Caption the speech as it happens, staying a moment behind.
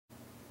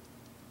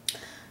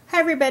Hi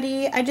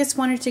everybody, I just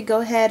wanted to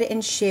go ahead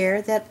and share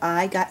that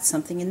I got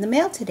something in the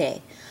mail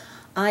today.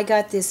 I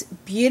got this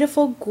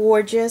beautiful,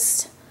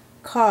 gorgeous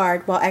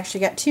card. Well,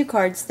 actually got two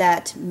cards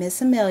that Miss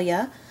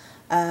Amelia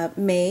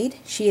made.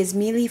 She is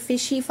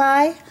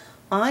mieliefishify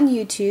on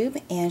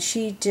YouTube, and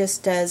she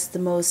just does the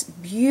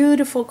most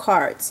beautiful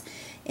cards.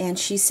 And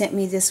she sent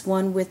me this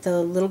one with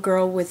a little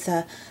girl with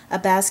a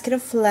basket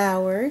of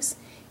flowers,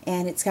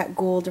 and it's got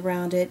gold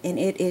around it, and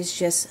it is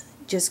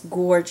just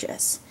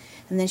gorgeous.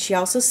 And then she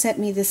also sent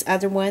me this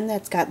other one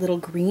that's got little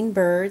green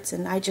birds,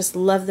 and I just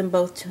love them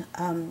both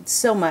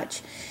so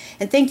much.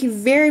 And thank you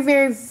very,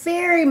 very,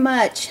 very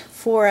much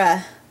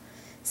for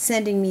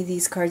sending me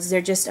these cards. They're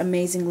just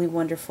amazingly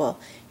wonderful.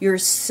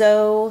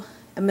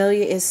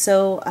 Amelia is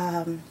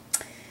so,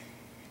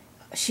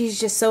 she's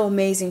just so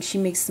amazing. She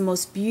makes the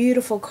most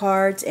beautiful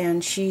cards,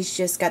 and she's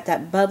just got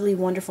that bubbly,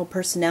 wonderful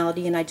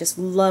personality, and I just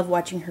love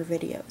watching her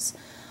videos.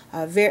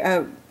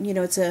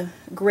 It's a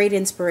great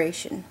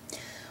inspiration.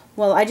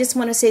 Well, I just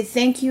want to say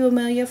thank you,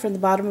 Amelia, from the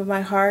bottom of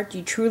my heart.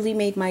 You truly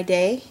made my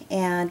day,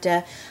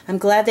 and I'm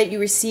glad that you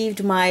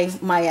received my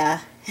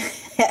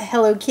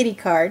Hello Kitty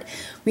card.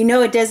 We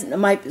know it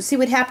doesn't. See,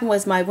 what happened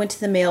was I went to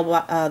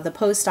the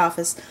post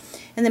office,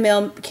 and the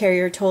mail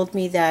carrier told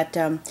me that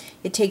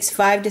it takes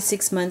 5 to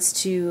 6 months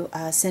to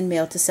send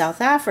mail to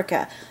South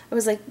Africa. I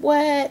was like,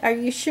 "What? Are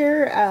you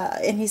sure?"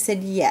 And he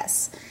said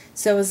yes.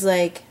 So I was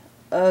like,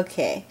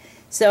 "Okay."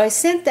 So I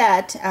sent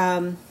that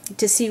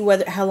to see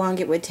how long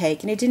it would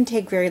take, and it didn't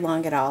take very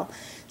long at all.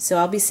 So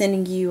I'll be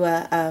sending you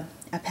a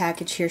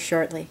package here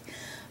shortly.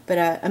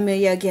 But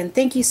Amelia, again,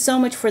 thank you so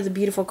much for the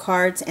beautiful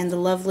cards and the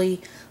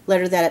lovely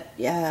letter that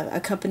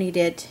accompanied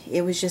it.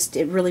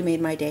 It really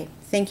made my day.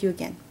 Thank you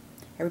again.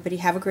 Everybody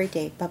have a great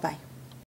day. Bye-bye.